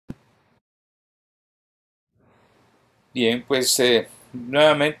Bien, pues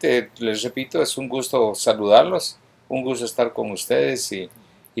nuevamente les repito, es un gusto saludarlos, un gusto estar con ustedes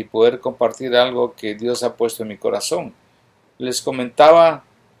y poder compartir algo que Dios ha puesto en mi corazón. Les comentaba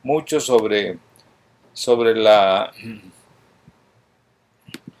mucho sobre la,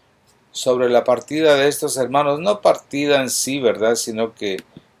 sobre la partida de estos hermanos, no partida en sí, ¿verdad? Sino que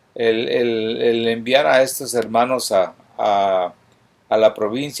el enviar a estos hermanos a la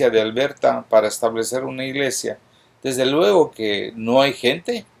provincia de Alberta para establecer una iglesia. Desde luego que no hay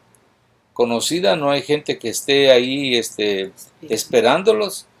gente conocida, no hay gente que esté ahí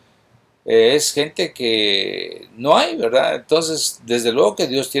esperándolos, es gente que no hay, ¿verdad? Entonces, desde luego que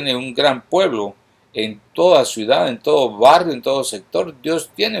Dios tiene un gran pueblo en toda ciudad, en todo barrio, en todo sector. Dios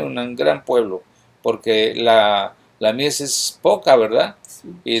tiene un gran pueblo, porque la mies es poca, ¿verdad?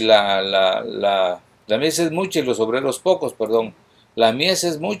 Y la mies es mucha y los obreros pocos, perdón. La mies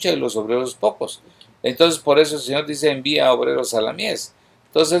es mucha y los obreros pocos. Entonces, por eso el Señor dice, envía obreros a la mies.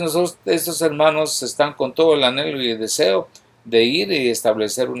 Entonces, nosotros, estos hermanos están con todo el anhelo y el deseo de ir y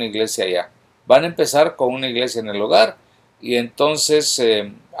establecer una iglesia allá. Van a empezar con una iglesia en el hogar y entonces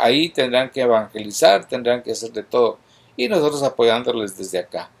ahí tendrán que evangelizar, tendrán que hacer de todo y nosotros apoyándoles desde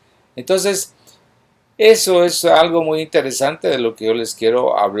acá. Entonces, eso es algo muy interesante de lo que yo les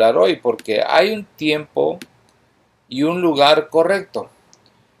quiero hablar hoy, porque hay un tiempo y un lugar correcto.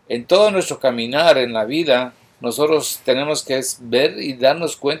 En todo nuestro caminar en la vida, nosotros tenemos que ver y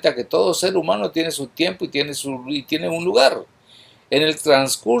darnos cuenta que todo ser humano tiene su tiempo y tiene un lugar. En el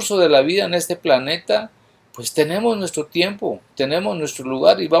transcurso de la vida en este planeta, pues tenemos nuestro tiempo, tenemos nuestro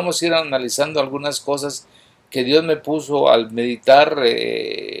lugar y vamos a ir analizando algunas cosas que Dios me puso al meditar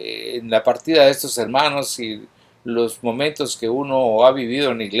en la partida de estos hermanos y los momentos que uno ha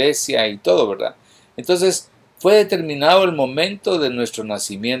vivido en la iglesia y todo, ¿verdad? Entonces, fue determinado el momento de nuestro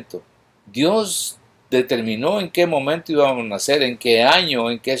nacimiento. Dios determinó en qué momento íbamos a nacer, en qué año,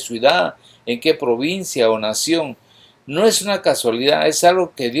 en qué ciudad, en qué provincia o nación. No es una casualidad, es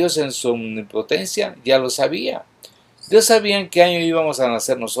algo que Dios en su omnipotencia ya lo sabía. Dios sabía en qué año íbamos a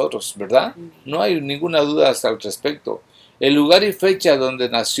nacer nosotros, ¿verdad? No hay ninguna duda hasta al respecto. El lugar y fecha donde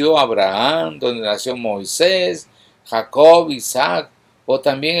nació Abraham, donde nació Moisés, Jacob, Isaac, o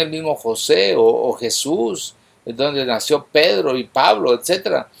también el mismo José o Jesús, donde nació Pedro y Pablo,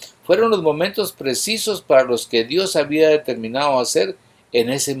 etcétera, fueron los momentos precisos para los que Dios había determinado hacer en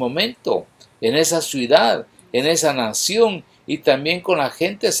ese momento, en esa ciudad, en esa nación y también con la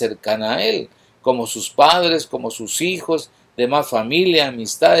gente cercana a él, como sus padres, como sus hijos, demás familia,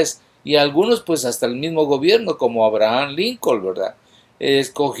 amistades y algunos pues hasta el mismo gobierno como Abraham Lincoln, ¿verdad?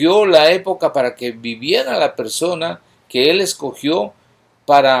 Escogió la época para que viviera la persona que él escogió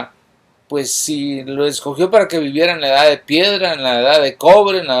para, pues si lo escogió para que viviera en la edad de piedra, en la edad de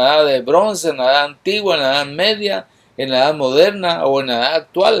cobre, en la edad de bronce, en la edad antigua, en la edad media, en la edad moderna o en la edad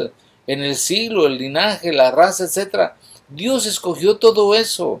actual, en el siglo, el linaje, la raza, etcétera. Dios escogió todo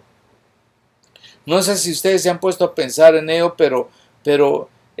eso. No sé si ustedes se han puesto a pensar en ello, pero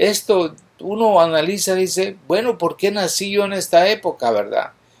esto uno analiza y dice, bueno, ¿por qué nací yo en esta época,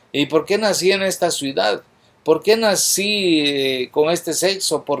 verdad? ¿Y por qué nací en esta ciudad? ¿Por qué nací con este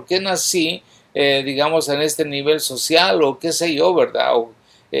sexo? ¿Por qué nací, digamos, en este nivel social o qué sé yo, verdad?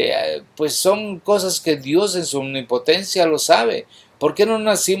 Pues son cosas que Dios en su omnipotencia lo sabe. ¿Por qué no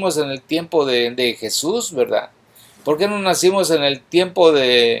nacimos en el tiempo de Jesús, verdad? ¿Por qué no nacimos en el tiempo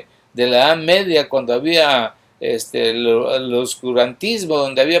de la Edad Media, cuando había el oscurantismo,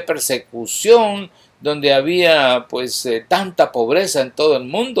 donde había persecución, donde había pues tanta pobreza en todo el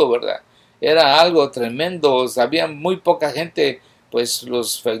mundo, ¿verdad? Era algo tremendo, había muy poca gente, pues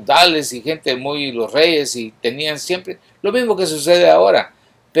los feudales y gente muy, los reyes, y tenían siempre lo mismo que sucede ahora,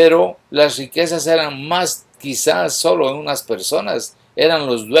 pero las riquezas eran más quizás solo en unas personas, eran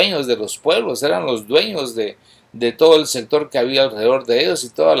los dueños de los pueblos, eran los dueños de todo el sector que había alrededor de ellos y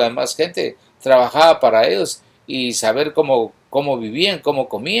toda la demás gente trabajaba para ellos y saber cómo vivían, cómo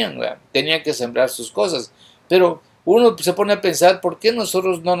comían, ¿verdad? Tenían que sembrar sus cosas. Pero uno se pone a pensar, ¿por qué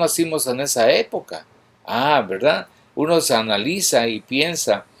nosotros no nacimos en esa época? Ah, ¿verdad? Uno se analiza y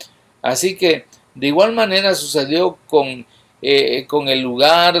piensa. Así que de igual manera sucedió con el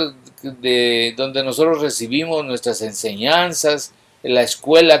lugar donde nosotros recibimos nuestras enseñanzas, la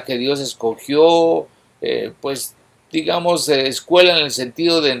escuela que Dios escogió, pues digamos escuela en el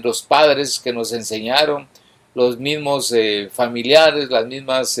sentido de los padres que nos enseñaron, los mismos familiares, las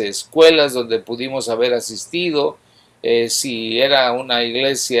mismas escuelas donde pudimos haber asistido, si era una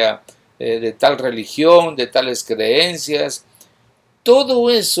iglesia de tal religión, de tales creencias, todo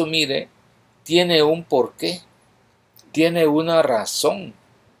eso, mire, tiene un porqué, tiene una razón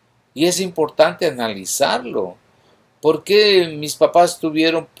y es importante analizarlo. ¿Por qué mis papás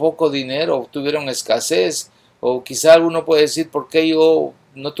tuvieron poco dinero, tuvieron escasez? O quizá alguno puede decir, ¿por qué yo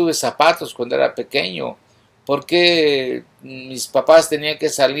no tuve zapatos cuando era pequeño? ¿Por qué mis papás tenían que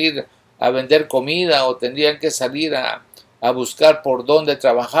salir a vender comida o tendrían que salir a buscar por dónde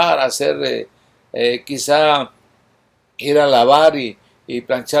trabajar, a hacer quizá ir a lavar y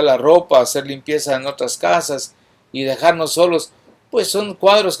planchar la ropa, hacer limpieza en otras casas y dejarnos solos? Pues son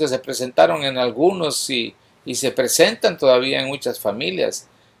cuadros que se presentaron en algunos y se presentan todavía en muchas familias.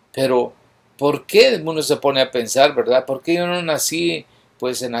 Pero, ¿por qué uno se pone a pensar, verdad? ¿Por qué yo no nací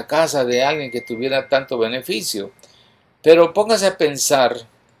pues en la casa de alguien que tuviera tanto beneficio? Pero póngase a pensar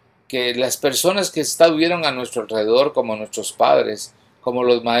que las personas que estuvieron a nuestro alrededor, como nuestros padres, como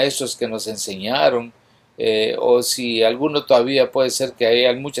los maestros que nos enseñaron, o si alguno todavía puede ser que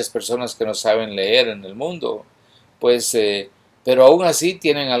hay muchas personas que no saben leer en el mundo, pues, pero aún así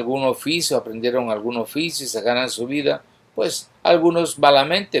tienen algún oficio, aprendieron algún oficio y se ganan su vida, pues algunos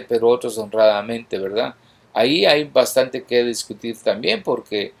malamente, pero otros honradamente, ¿verdad? Ahí hay bastante que discutir también,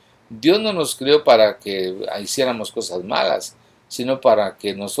 porque Dios no nos creó para que hiciéramos cosas malas, sino para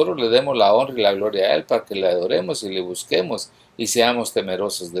que nosotros le demos la honra y la gloria a Él, para que le adoremos y le busquemos y seamos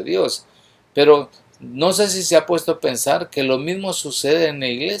temerosos de Dios. Pero no sé si se ha puesto a pensar que lo mismo sucede en la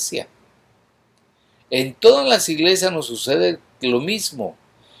iglesia. En todas las iglesias nos sucede lo mismo.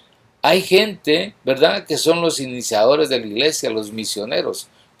 Hay gente, ¿verdad?, que son los iniciadores de la iglesia, los misioneros,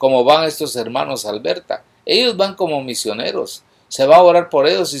 como van estos hermanos Alberta. Ellos van como misioneros. Se va a orar por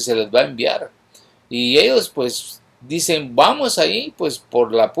ellos y se les va a enviar. Y ellos pues dicen, vamos ahí, pues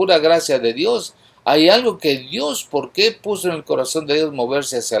por la pura gracia de Dios. Hay algo que Dios, ¿por qué puso en el corazón de ellos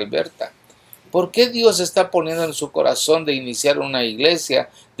moverse hacia Alberta? ¿Por qué Dios está poniendo en su corazón de iniciar una iglesia,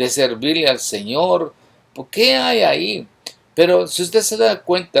 de servirle al Señor? ¿Por qué hay ahí? Pero si usted se da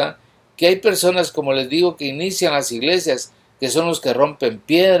cuenta que hay personas, como les digo, que inician las iglesias, que son los que rompen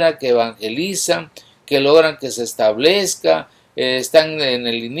piedra, que evangelizan, que logran que se establezca, están en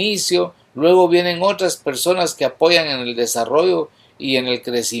el inicio, luego vienen otras personas que apoyan en el desarrollo y en el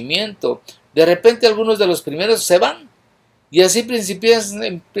crecimiento. De repente algunos de los primeros se van y así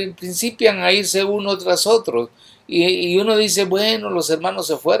principian a irse uno tras otro. Y uno dice, bueno, los hermanos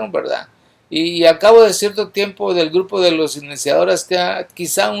se fueron, ¿verdad? Y a cabo de cierto tiempo del grupo de los iniciadores queda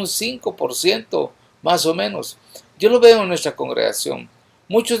quizá un 5% más o menos. Yo lo veo en nuestra congregación.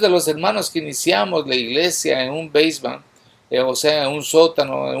 Muchos de los hermanos que iniciamos la iglesia en un basement, o sea, en un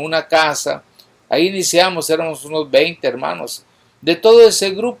sótano, en una casa, ahí iniciamos, éramos unos 20 hermanos. De todo ese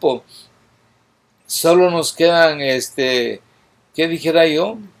grupo, solo nos quedan, ¿qué dijera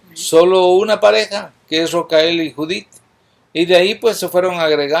yo? Solo una pareja, que es Rocael y Judith. Y de ahí pues se fueron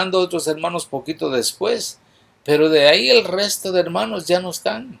agregando otros hermanos poquito después. Pero de ahí el resto de hermanos ya no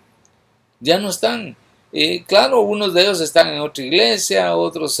están. Ya no están. Y claro, unos de ellos están en otra iglesia,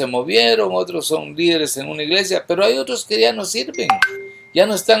 otros se movieron, otros son líderes en una iglesia, pero hay otros que ya no sirven. Ya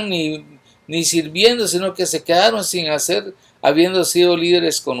no están ni sirviendo, sino que se quedaron sin hacer, habiendo sido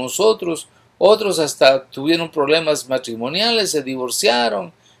líderes con nosotros. Otros hasta tuvieron problemas matrimoniales, se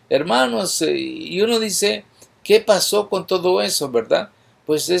divorciaron, hermanos, y uno dice, ¿qué pasó con todo eso, verdad?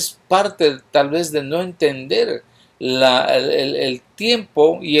 Pues es parte tal vez de no entender el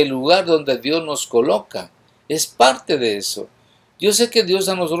tiempo y el lugar donde Dios nos coloca. Es parte de eso. Yo sé que Dios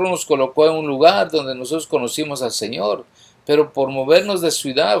a nosotros nos colocó en un lugar donde nosotros conocimos al Señor, pero por movernos de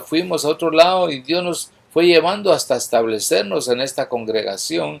ciudad fuimos a otro lado y Dios nos fue llevando hasta establecernos en esta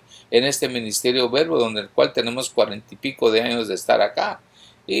congregación, en este ministerio Verbo, donde el cual tenemos 40 y pico de años de estar acá.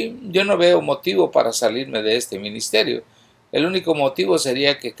 Y yo no veo motivo para salirme de este ministerio. El único motivo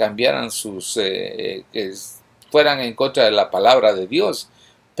sería que cambiaran que fueran en contra de la palabra de Dios.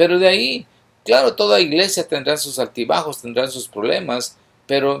 Pero de ahí, claro, toda iglesia tendrá sus altibajos, tendrá sus problemas,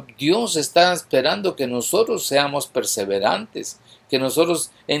 pero Dios está esperando que nosotros seamos perseverantes, que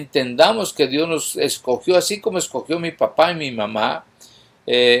nosotros entendamos que Dios nos escogió, así como escogió mi papá y mi mamá,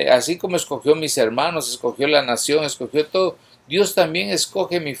 así como escogió mis hermanos, escogió la nación, escogió todo. Dios también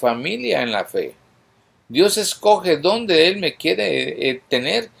escoge mi familia en la fe. Dios escoge dónde Él me quiere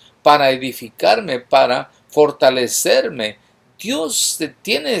tener para edificarme, para fortalecerme. Dios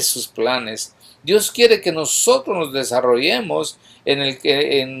tiene sus planes. Dios quiere que nosotros nos desarrollemos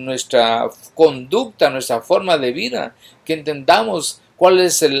en nuestra conducta, nuestra forma de vida, que entendamos cuál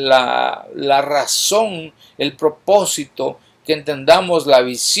es la razón, el propósito, que entendamos la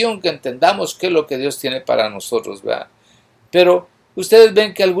visión, que entendamos qué es lo que Dios tiene para nosotros, ¿verdad? Pero ustedes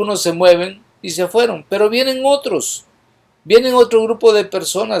ven que algunos se mueven y se fueron, pero vienen otros. Vienen otro grupo de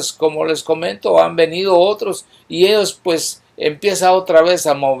personas, como les comento, han venido otros y ellos pues empieza otra vez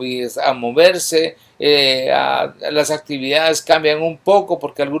a moverse, las actividades cambian un poco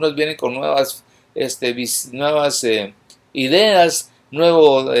porque algunos vienen con nuevas, nuevas ideas,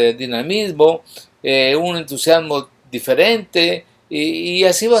 nuevo dinamismo, un entusiasmo diferente, y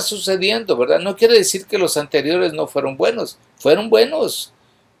así va sucediendo, ¿verdad? No quiere decir que los anteriores no fueron buenos, fueron buenos.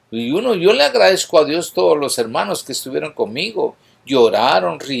 Yo le agradezco a Dios todos los hermanos que estuvieron conmigo,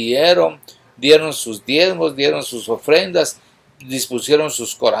 lloraron, rieron, dieron sus diezmos, dieron sus ofrendas, dispusieron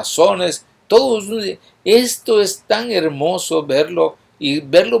sus corazones, todos. Esto es tan hermoso verlo y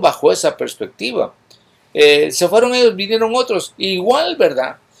verlo bajo esa perspectiva. Se fueron ellos, vinieron otros, igual,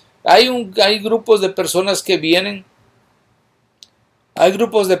 ¿verdad? Hay grupos de personas que vienen, hay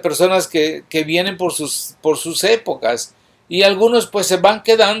grupos de personas que vienen por sus épocas, y algunos pues se van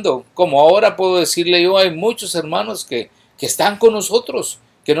quedando, como ahora puedo decirle yo, hay muchos hermanos que están con nosotros,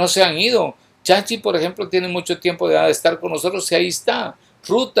 que no se han ido. Chachi, por ejemplo, tiene mucho tiempo de estar con nosotros y ahí está.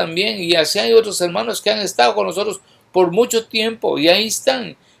 Ruth también, y así hay otros hermanos que han estado con nosotros por mucho tiempo y ahí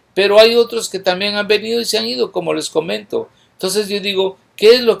están. Pero hay otros que también han venido y se han ido, como les comento. Entonces yo digo,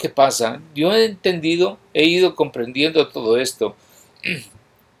 ¿qué es lo que pasa? Yo he entendido, he ido comprendiendo todo esto.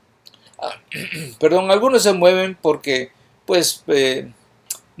 Perdón, algunos se mueven porque pues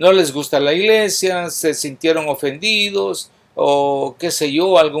no les gusta la iglesia, se sintieron ofendidos, o qué sé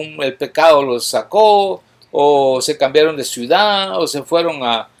yo, el pecado los sacó, o se cambiaron de ciudad, o se fueron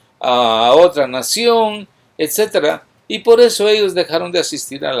a otra nación, etcétera, y por eso ellos dejaron de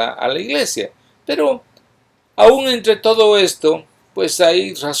asistir a la iglesia. Pero aún entre todo esto, pues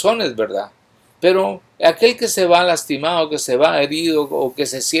hay razones, ¿verdad? Pero aquel que se va lastimado, que se va herido, o que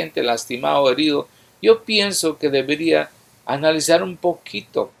se siente lastimado o herido, yo pienso que debería analizar un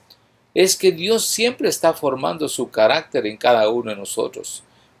poquito. Es que Dios siempre está formando su carácter en cada uno de nosotros.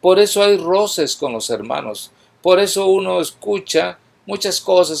 Por eso hay roces con los hermanos. Por eso uno escucha muchas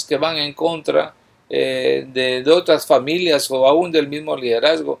cosas que van en contra de otras familias o aún del mismo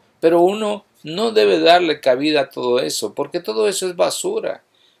liderazgo. Pero uno no debe darle cabida a todo eso, porque todo eso es basura.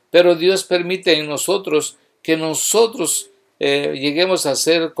 Pero Dios permite en nosotros que nosotros lleguemos a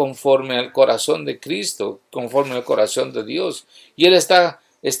ser conforme al corazón de Cristo, conforme al corazón de Dios. Y Él está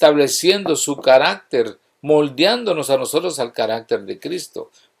estableciendo su carácter, moldeándonos a nosotros al carácter de Cristo.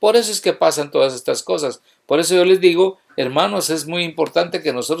 Por eso es que pasan todas estas cosas. Por eso yo les digo, hermanos, es muy importante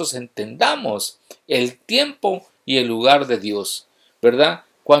que nosotros entendamos el tiempo y el lugar de Dios, ¿verdad?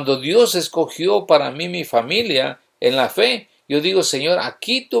 Cuando Dios escogió para mí mi familia en la fe, yo digo, Señor,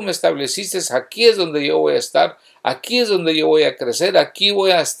 aquí tú me estableciste, aquí es donde yo voy a estar, aquí es donde yo voy a crecer, aquí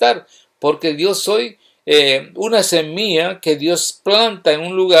voy a estar, porque yo soy una semilla que Dios planta en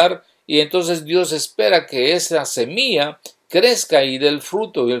un lugar, y entonces Dios espera que esa semilla crezca y dé el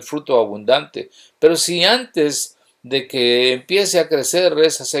fruto, y el fruto abundante. Pero si antes de que empiece a crecer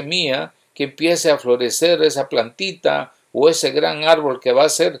esa semilla, que empiece a florecer esa plantita o ese gran árbol que va a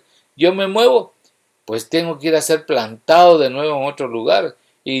ser, yo me muevo, pues tengo que ir a ser plantado de nuevo en otro lugar,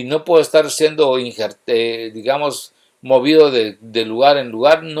 y no puedo estar siendo, digamos, movido de lugar en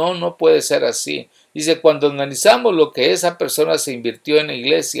lugar. No puede ser así. Dice, cuando analizamos lo que esa persona se invirtió en la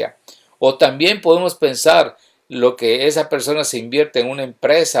iglesia, o también podemos pensar lo que esa persona se invierte en una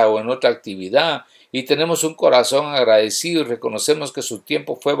empresa o en otra actividad, y tenemos un corazón agradecido y reconocemos que su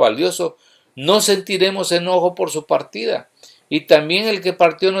tiempo fue valioso, no sentiremos enojo por su partida. Y también el que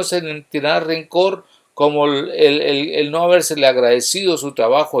partió no sentirá rencor como el no habérsele agradecido su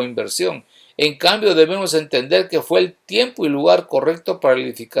trabajo o inversión. En cambio, debemos entender que fue el tiempo y lugar correcto para la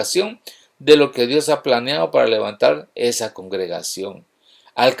edificación de lo que Dios ha planeado para levantar esa congregación.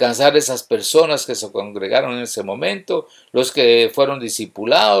 Alcanzar esas personas que se congregaron en ese momento, los que fueron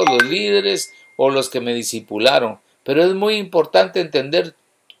discipulados, los líderes o los que me discipularon. Pero es muy importante entender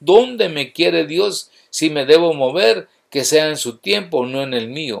dónde me quiere Dios, si me debo mover, que sea en su tiempo, no en el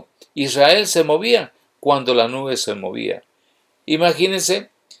mío. Israel se movía cuando la nube se movía. Imagínense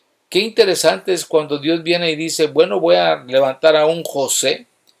qué interesante es cuando Dios viene y dice, bueno, voy a levantar a un José,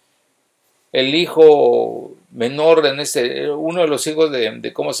 el hijo menor, uno de los hijos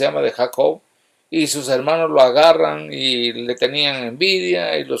 ¿cómo se llama?, de Jacob, y sus hermanos lo agarran y le tenían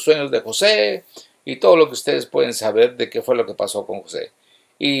envidia, y los sueños de José, y todo lo que ustedes pueden saber de qué fue lo que pasó con José.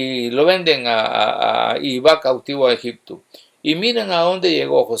 Y lo venden y va cautivo a Egipto. Y miren a dónde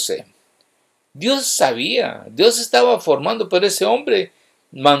llegó José. Dios sabía, Dios estaba formando, pero ese hombre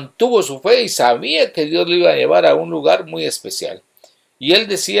mantuvo su fe y sabía que Dios lo iba a llevar a un lugar muy especial. Y él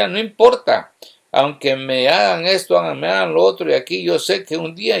decía, no importa, aunque me hagan esto, me hagan lo otro, y aquí yo sé que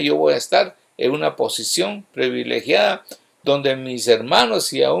un día yo voy a estar en una posición privilegiada donde mis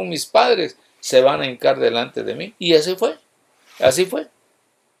hermanos y aún mis padres se van a hincar delante de mí. Y así fue. Así fue.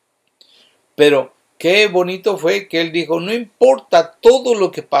 Pero qué bonito fue que él dijo, no importa todo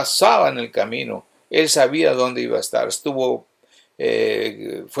lo que pasaba en el camino, él sabía dónde iba a estar.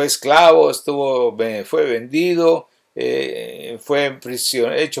 Fue esclavo, fue vendido, fue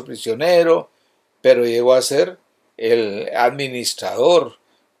hecho prisionero, pero llegó a ser el administrador,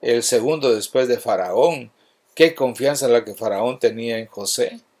 el segundo después de Faraón. Qué confianza la que Faraón tenía en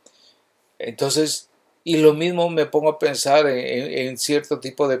José. Entonces, y lo mismo me pongo a pensar en cierto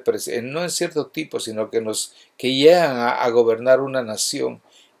tipo de no en cierto tipo, sino que llegan a gobernar una nación.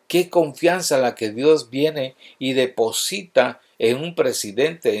 Qué confianza la que Dios viene y deposita en un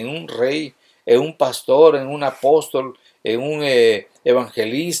presidente, en un rey, en un pastor, en un apóstol, en un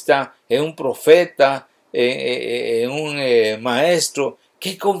evangelista, en un profeta, en un maestro.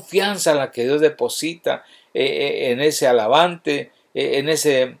 Qué confianza la que Dios deposita en ese alabante, en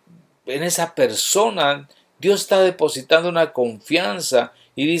esa persona. Dios está depositando una confianza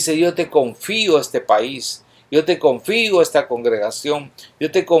y dice, yo te confío a este país, yo te confío a esta congregación,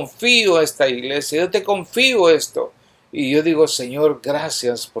 yo te confío a esta iglesia, yo te confío esto. Y yo digo, Señor,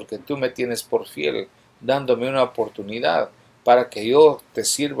 gracias porque tú me tienes por fiel, dándome una oportunidad para que yo te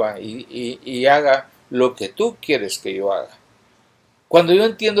sirva y haga lo que tú quieres que yo haga. Cuando yo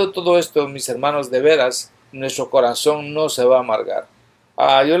entiendo todo esto, mis hermanos, de veras, nuestro corazón no se va a amargar.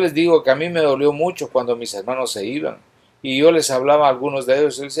 Yo les digo que a mí me dolió mucho cuando mis hermanos se iban. Y yo les hablaba a algunos de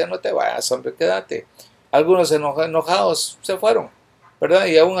ellos y les decía, no te vayas, hombre, quédate. Algunos enojados se fueron, ¿verdad?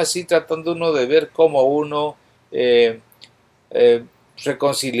 Y aún así tratando uno de ver cómo uno eh, eh,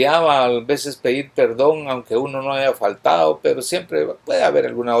 reconciliaba, a veces pedir perdón, aunque uno no haya faltado, pero siempre puede haber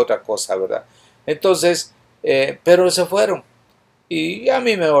alguna otra cosa, ¿verdad? Entonces, pero se fueron. Y a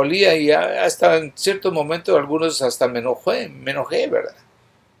mí me dolía y hasta en cierto momento algunos hasta me enojé, ¿verdad?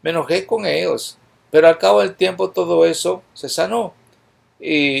 Me enojé con ellos. Pero al cabo del tiempo todo eso se sanó.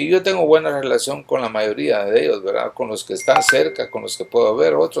 Y yo tengo buena relación con la mayoría de ellos, ¿verdad? Con los que están cerca, con los que puedo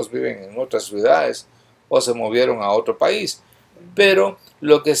ver. Otros viven en otras ciudades o se movieron a otro país. Pero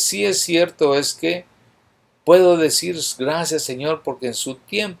lo que sí es cierto es que puedo decir gracias, Señor, porque en su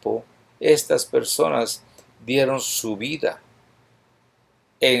tiempo estas personas dieron su vida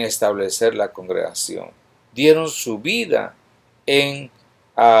en establecer la congregación. Dieron su vida en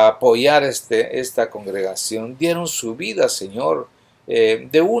apoyar esta congregación. Dieron su vida, Señor.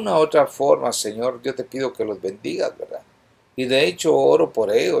 De una u otra forma, Señor, yo te pido que los bendigas, ¿verdad? Y de hecho oro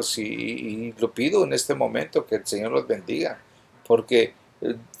por ellos y lo pido en este momento que el Señor los bendiga, porque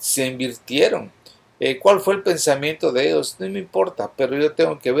se invirtieron. ¿Cuál fue el pensamiento de ellos? No me importa, pero yo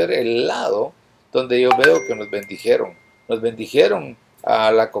tengo que ver el lado donde yo veo que nos bendijeron. Nos bendijeron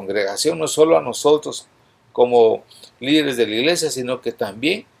a la congregación, no solo a nosotros como líderes de la iglesia, sino que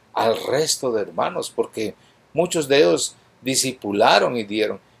también al resto de hermanos, porque muchos de ellos discipularon y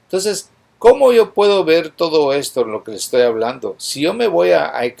dieron. Entonces, ¿cómo yo puedo ver todo esto, lo que les estoy hablando? Si yo me voy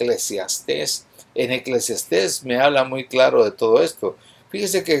a Eclesiastés, en Eclesiastés me habla muy claro de todo esto.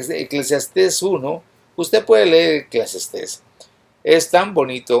 Fíjese que Eclesiastés 1, usted puede leer Eclesiastés. Es tan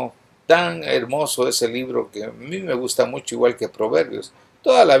bonito, tan hermoso ese libro que a mí me gusta mucho, igual que Proverbios.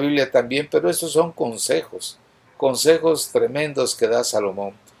 Toda la Biblia también, pero esos son consejos, consejos tremendos que da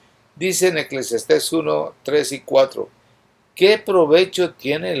Salomón. Dice en Eclesiastés 1, 3 y 4, ¿qué provecho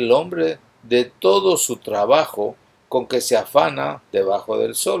tiene el hombre de todo su trabajo con que se afana debajo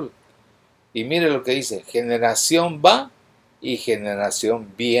del sol? Y mire lo que dice, generación va y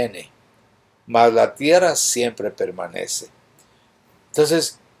generación viene, mas la tierra siempre permanece.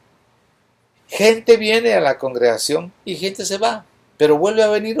 Entonces, gente viene a la congregación y gente se va, pero vuelve a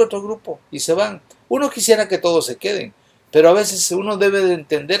venir otro grupo y se van. Uno quisiera que todos se queden, pero a veces uno debe de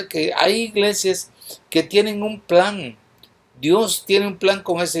entender que hay iglesias que tienen un plan. Dios tiene un plan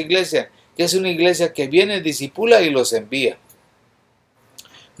con esa iglesia, que es una iglesia que viene, disipula y los envía.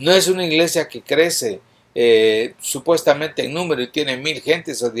 No es una iglesia que crece supuestamente en número y tiene 1000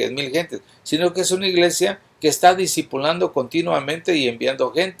 gentes o 10,000 gentes, sino que es una iglesia que está discipulando continuamente y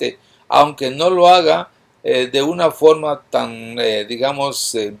enviando gente, aunque no lo haga de una forma tan,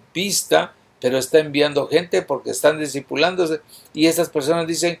 digamos, vista, pero está enviando gente porque están discipulándose y esas personas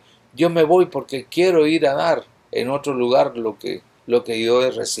dicen, yo me voy porque quiero ir a dar en otro lugar lo que yo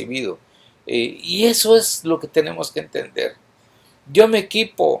he recibido. Y eso es lo que tenemos que entender. Yo me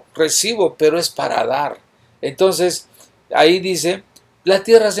equipo, recibo, pero es para dar. Entonces, ahí dice, la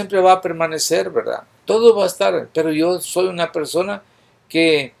tierra siempre va a permanecer, ¿verdad? Todo va a estar, pero yo soy una persona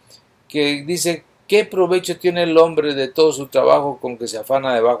que, que dice, ¿qué provecho tiene el hombre de todo su trabajo con que se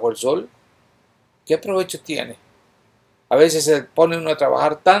afana debajo del sol? ¿Qué provecho tiene? A veces se pone uno a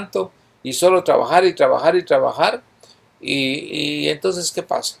trabajar tanto y solo trabajar y trabajar y trabajar Y entonces, ¿qué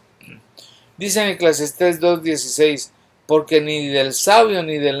pasa? Dice en Eclesiastés 2:16, porque ni del sabio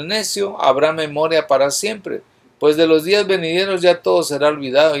ni del necio habrá memoria para siempre, pues de los días venideros ya todo será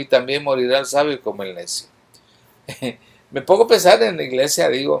olvidado y también morirá el sabio como el necio. Me pongo a pensar en la iglesia,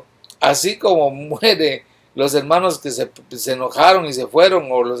 digo, así como muere los hermanos que se enojaron y se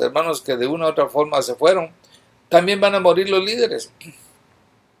fueron, o los hermanos que de una u otra forma se fueron, también van a morir los líderes.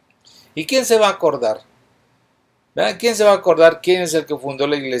 ¿Y quién se va a acordar? ¿Verdad? ¿Quién se va a acordar quién es el que fundó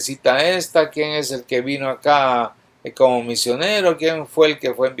la iglesita esta? ¿Quién es el que vino acá como misionero? ¿Quién fue el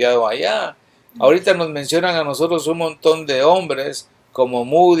que fue enviado allá? Ahorita nos mencionan a nosotros un montón de hombres como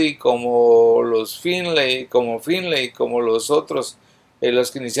Moody, como los Finley, como los otros,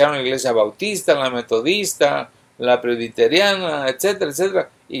 los que iniciaron la iglesia bautista, la metodista, la presbiteriana, etcétera, etcétera,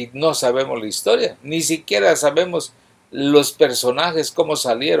 y no sabemos la historia, ni siquiera sabemos los personajes, cómo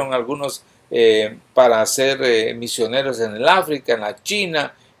salieron algunos para ser misioneros en el África, en la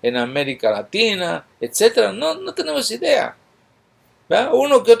China, en América Latina, etcétera. No tenemos idea. ¿Verdad?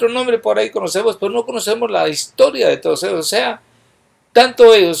 Uno que otro nombre por ahí conocemos, pero no conocemos la historia de todos ellos. O sea,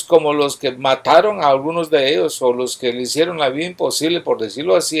 tanto ellos como los que mataron a algunos de ellos o los que le hicieron la vida imposible, por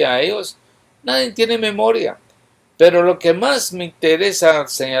decirlo así, a ellos, nadie tiene memoria. Pero lo que más me interesa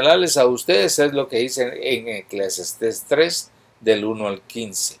señalarles a ustedes es lo que dice en Eclesiastés 3, del 1 al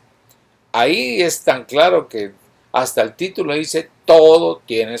 15. Ahí es tan claro que hasta el título dice, todo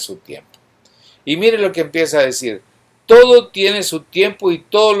tiene su tiempo. Y mire lo que empieza a decir, todo tiene su tiempo y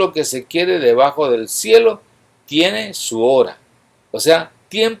todo lo que se quiere debajo del cielo tiene su hora. O sea,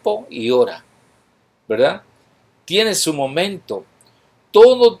 tiempo y hora, ¿verdad? Tiene su momento.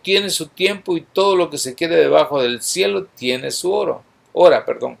 Todo tiene su tiempo y todo lo que se quiere debajo del cielo tiene su hora.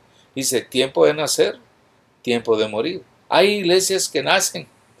 Dice, tiempo de nacer, tiempo de morir. Hay iglesias que nacen,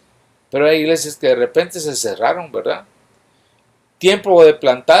 pero hay iglesias que de repente se cerraron, ¿verdad? Tiempo de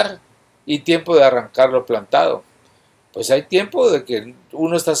plantar y tiempo de arrancar lo plantado. Pues hay tiempo de que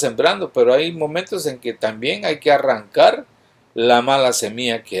uno está sembrando, pero hay momentos en que también hay que arrancar la mala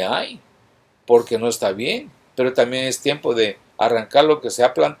semilla que hay, porque no está bien. Pero también es tiempo de arrancar lo que se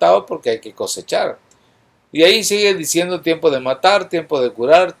ha plantado porque hay que cosechar. Y ahí sigue diciendo tiempo de matar, tiempo de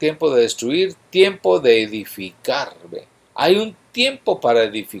curar, tiempo de destruir, tiempo de edificar. ¿Ve? Hay un tiempo para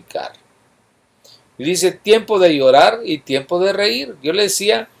edificar. Y dice tiempo de llorar y tiempo de reír. Yo le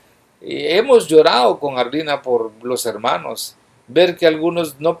decía, hemos llorado con Arlina por los hermanos, ver que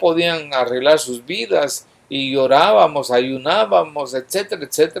algunos no podían arreglar sus vidas y llorábamos, ayunábamos, etcétera,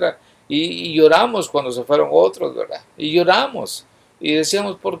 etcétera. Y lloramos cuando se fueron otros, ¿verdad? Y lloramos. Y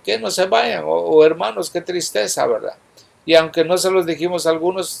decíamos, ¿por qué no se vayan? O hermanos, qué tristeza, ¿verdad? Y aunque no se los dijimos a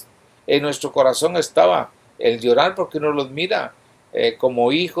algunos, en nuestro corazón estaba el llorar porque uno los mira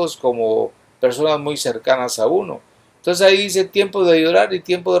como hijos, como personas muy cercanas a uno. Entonces ahí dice tiempo de llorar y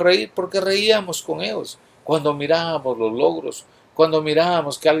tiempo de reír, porque reíamos con ellos. Cuando mirábamos los logros, cuando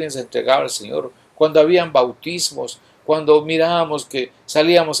mirábamos que alguien se entregaba al Señor, cuando habían bautismos, cuando mirábamos que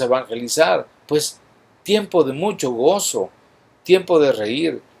salíamos a evangelizar, pues tiempo de mucho gozo, tiempo de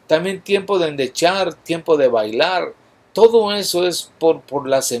reír, también tiempo de endechar, tiempo de bailar. Todo eso es por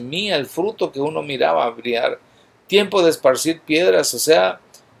la semilla, el fruto que uno miraba brillar. Tiempo de esparcir piedras, o sea,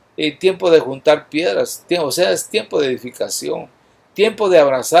 tiempo de juntar piedras, o sea, es tiempo de edificación. Tiempo de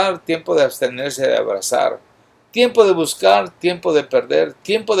abrazar, tiempo de abstenerse de abrazar. Tiempo de buscar, tiempo de perder.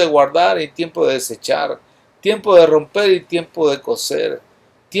 Tiempo de guardar y tiempo de desechar. Tiempo de romper y tiempo de coser.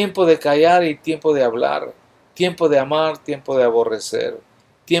 Tiempo de callar y tiempo de hablar. Tiempo de amar, tiempo de aborrecer.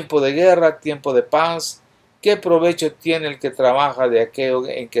 Tiempo de guerra, tiempo de paz. ¿Qué provecho tiene el que trabaja de aquello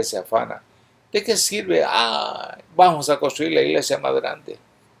en que se afana? ¿De qué sirve? Vamos a construir la iglesia más grande.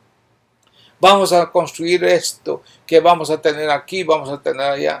 Vamos a construir esto que vamos a tener aquí, vamos a tener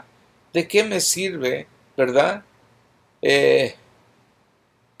allá. ¿De qué me sirve, verdad? ¿Qué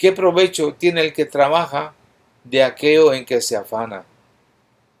provecho tiene el que trabaja de aquello en que se afana?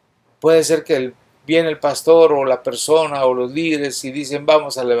 Puede ser que viene el pastor o la persona o los líderes y dicen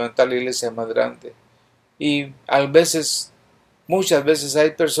vamos a levantar la iglesia más grande. Y muchas veces hay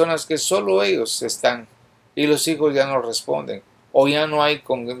personas que solo ellos están y los hijos ya no responden. O ya no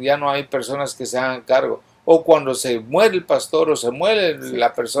hay personas que se hagan cargo. O cuando se muere el pastor o se muere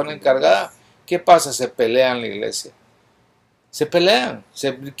la persona encargada, ¿qué pasa? Se pelean la iglesia. Se pelean,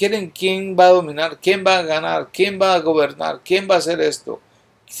 se quieren quién va a dominar, quién va a ganar, quién va a gobernar, quién va a hacer esto.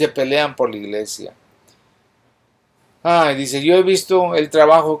 Se pelean por la iglesia. Dice, yo he visto el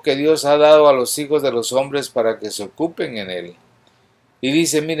trabajo que Dios ha dado a los hijos de los hombres para que se ocupen en él. Y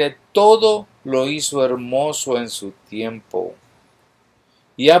dice, mire, todo lo hizo hermoso en su tiempo.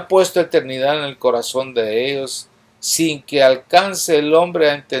 Y ha puesto eternidad en el corazón de ellos sin que alcance el hombre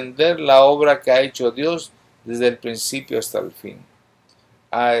a entender la obra que ha hecho Dios desde el principio hasta el fin.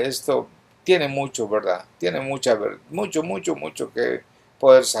 Esto tiene mucho, ¿verdad? Tiene mucho que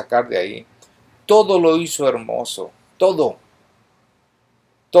poder sacar de ahí. Todo lo hizo hermoso, todo.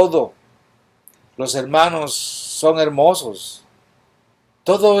 Los hermanos son hermosos,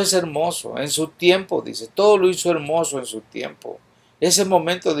 todo es hermoso en su tiempo, dice, todo lo hizo hermoso en su tiempo. Ese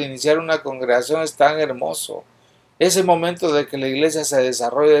momento de iniciar una congregación es tan hermoso. Ese momento de que la iglesia se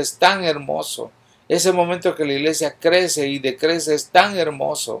desarrolla es tan hermoso. Ese momento que la iglesia crece y decrece es tan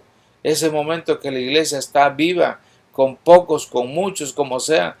hermoso. Ese momento que la iglesia está viva, con pocos, con muchos, como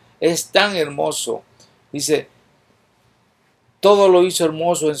sea, es tan hermoso. Dice, todo lo hizo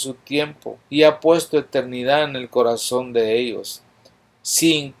hermoso en su tiempo y ha puesto eternidad en el corazón de ellos,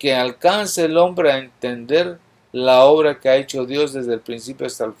 sin que alcance el hombre a entender la obra que ha hecho Dios desde el principio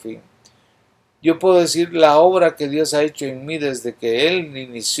hasta el fin. Yo puedo decir la obra que Dios ha hecho en mí desde que Él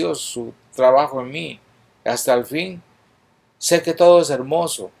inició su trabajo en mí hasta el fin. Sé que todo es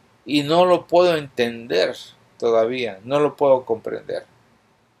hermoso y no lo puedo entender todavía, no lo puedo comprender.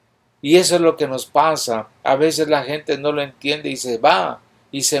 Y eso es lo que nos pasa. A veces la gente no lo entiende y se va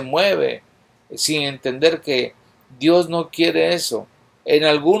y se mueve sin entender que Dios no quiere eso. En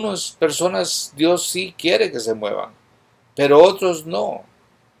algunas personas Dios sí quiere que se muevan, pero otros no.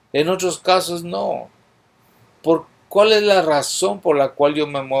 En otros casos no. ¿Cuál es la razón por la cual yo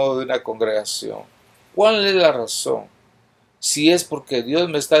me muevo de una congregación? ¿Cuál es la razón? Si es porque Dios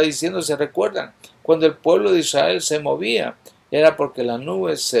me está diciendo, ¿se recuerdan? Cuando el pueblo de Israel se movía, era porque la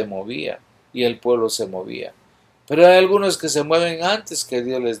nube se movía y el pueblo se movía. Pero hay algunos que se mueven antes que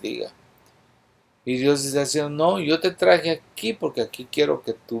Dios les diga. Y Dios dice así, no, yo te traje aquí porque aquí quiero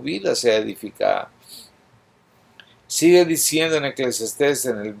que tu vida sea edificada. Sigue diciendo en Eclesiastés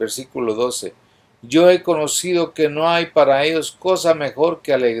en el versículo 12, yo he conocido que no hay para ellos cosa mejor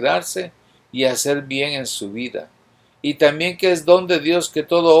que alegrarse y hacer bien en su vida. Y también que es don de Dios que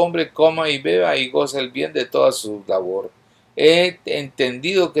todo hombre coma y beba y goce el bien de toda su labor. He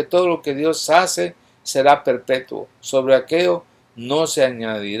entendido que todo lo que Dios hace será perpetuo. Sobre aquello no se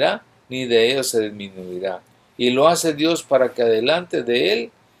añadirá ni de ello se disminuirá. Y lo hace Dios para que delante de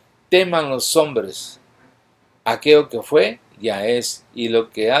Él teman los hombres. Aquello que fue, ya es, y lo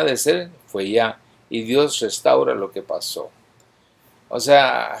que ha de ser, fue ya. Y Dios restaura lo que pasó. O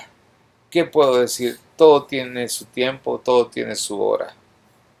sea, ¿qué puedo decir? Todo tiene su tiempo, todo tiene su hora.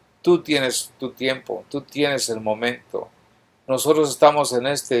 Tú tienes tu tiempo, tú tienes el momento. Nosotros estamos en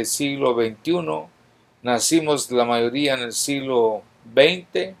este siglo XXI, nacimos la mayoría en el siglo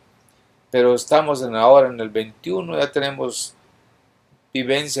XX, pero estamos ahora en el XXI, ya tenemos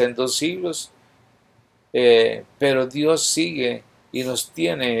vivencia en 2 siglos, pero Dios sigue y nos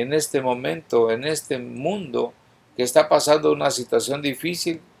tiene en este momento, en este mundo que está pasando una situación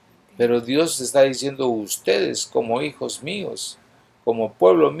difícil. Pero Dios está diciendo, ustedes como hijos míos, como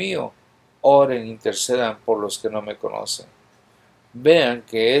pueblo mío, oren, intercedan por los que no me conocen. Vean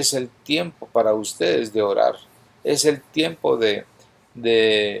que es el tiempo para ustedes de orar. Es el tiempo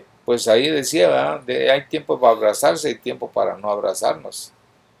pues ahí decía, ¿verdad? Hay tiempo para abrazarse y tiempo para no abrazarnos.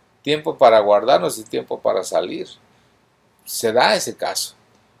 Tiempo para guardarnos y tiempo para salir. Se da ese caso.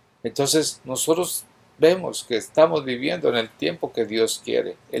 Entonces nosotros vemos que estamos viviendo en el tiempo que Dios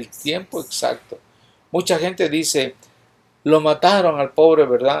quiere, el tiempo exacto. Mucha gente dice, lo mataron al pobre,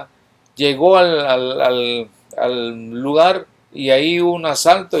 ¿verdad? Llegó al lugar y ahí hubo un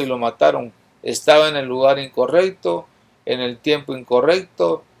asalto y lo mataron. Estaba en el lugar incorrecto, en el tiempo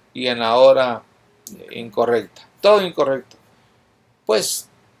incorrecto y en la hora incorrecta. Todo incorrecto. Pues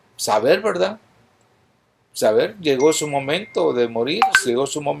saber, ¿verdad? Saber, llegó su momento de morir, llegó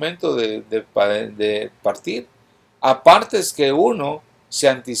su momento de partir. Aparte es que uno se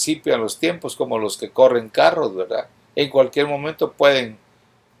anticipe a los tiempos como los que corren carros, ¿verdad? En cualquier momento pueden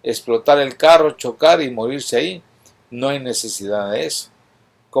explotar el carro, chocar y morirse ahí. No hay necesidad de eso.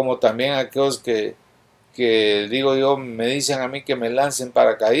 Como también aquellos que digo yo, me dicen a mí que me lancen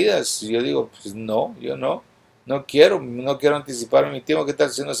paracaídas. Y yo digo, pues no, yo no quiero anticipar mi tiempo. ¿Qué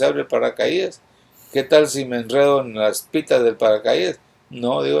tal si no se abre el paracaídas? ¿Qué tal si me enredo en las pitas del paracaídas?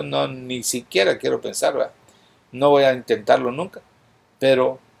 No, digo, no, ni siquiera quiero pensar, ¿verdad? No voy a intentarlo nunca.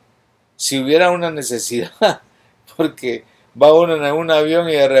 Pero si hubiera una necesidad, porque va uno en un avión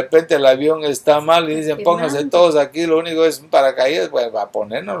y de repente el avión está mal y dicen, pónganse todos aquí, lo único es un paracaídas, pues va a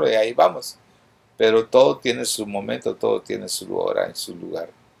ponérnoslo y ahí vamos. Pero todo tiene su momento, todo tiene su hora y su lugar.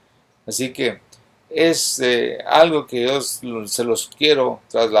 Así que es algo que yo se los quiero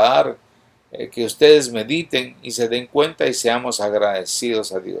trasladar, que ustedes mediten y se den cuenta y seamos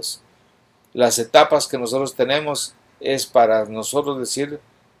agradecidos a Dios. Las etapas que nosotros tenemos es para nosotros decir,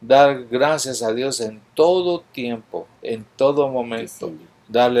 dar gracias a Dios en todo tiempo, en todo momento,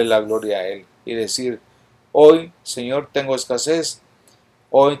 darle la gloria a Él y decir, hoy, Señor, tengo escasez,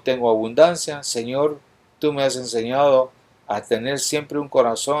 hoy tengo abundancia, Señor, tú me has enseñado a tener siempre un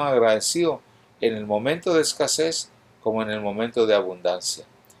corazón agradecido en el momento de escasez como en el momento de abundancia.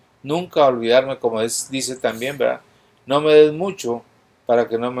 Nunca olvidarme, como dice también, ¿verdad? No me des mucho para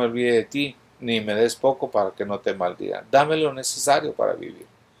que no me olvide de ti, ni me des poco para que no te maldiga. Dame lo necesario para vivir.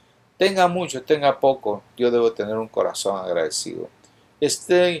 Tenga mucho, tenga poco, yo debo tener un corazón agradecido.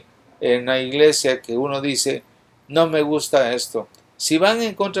 Estoy en la iglesia que uno dice, no me gusta esto. Si van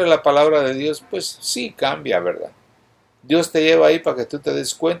en contra de la palabra de Dios, pues sí cambia, ¿verdad? Dios te lleva ahí para que tú te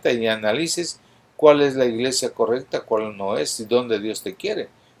des cuenta y analices cuál es la iglesia correcta, cuál no es y dónde Dios te quiere.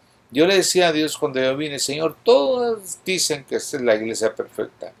 Yo le decía a Dios cuando yo vine, Señor, todos dicen que esta es la iglesia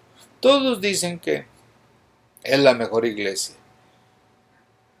perfecta. Todos dicen que es la mejor iglesia.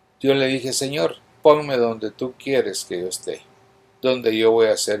 Yo le dije, Señor, ponme donde tú quieres que yo esté, donde yo voy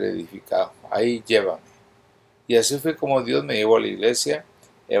a ser edificado. Ahí llévame. Y así fue como Dios me llevó a la iglesia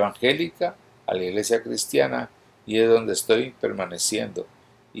evangélica, a la iglesia cristiana, y es donde estoy permaneciendo.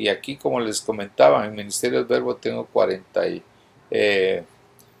 Y aquí, como les comentaba, en Ministerio del Verbo tengo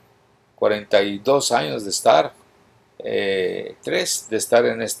 42 años de estar, 3 de estar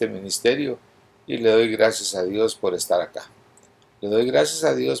en este ministerio, y le doy gracias a Dios por estar acá. Le doy gracias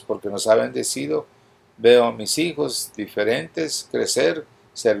a Dios porque nos ha bendecido. Veo a mis hijos diferentes crecer,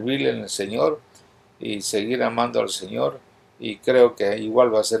 servirle en el Señor y seguir amando al Señor. Y creo que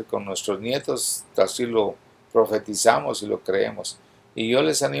igual va a ser con nuestros nietos, así lo profetizamos y lo creemos. Y yo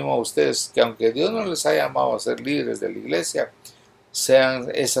les animo a ustedes que aunque Dios no les haya llamado a ser líderes de la iglesia,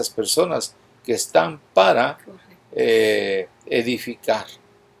 sean esas personas que están para edificar,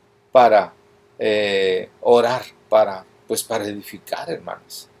 para orar, para edificar,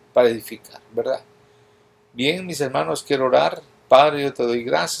 hermanos, para edificar, ¿verdad? Bien, mis hermanos, quiero orar. Padre, yo te doy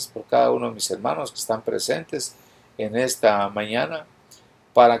gracias por cada uno de mis hermanos que están presentes en esta mañana.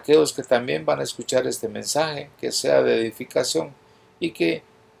 Para aquellos que también van a escuchar este mensaje, que sea de edificación y que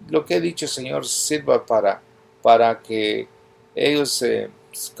lo que he dicho, Señor, sirva para que ellos,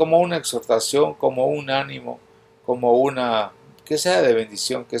 como una exhortación, como un ánimo, que sea de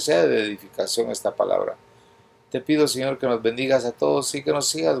bendición, que sea de edificación esta palabra. Te pido, Señor, que nos bendigas a todos y que nos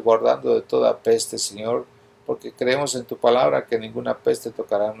sigas guardando de toda peste, Señor, porque creemos en tu palabra que ninguna peste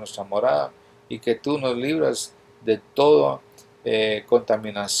tocará nuestra morada y que tú nos libras de toda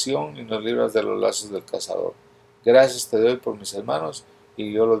contaminación y nos libras de los lazos del cazador. Gracias te doy por mis hermanos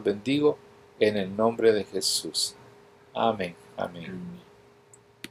y yo los bendigo en el nombre de Jesús. Amén. Amén.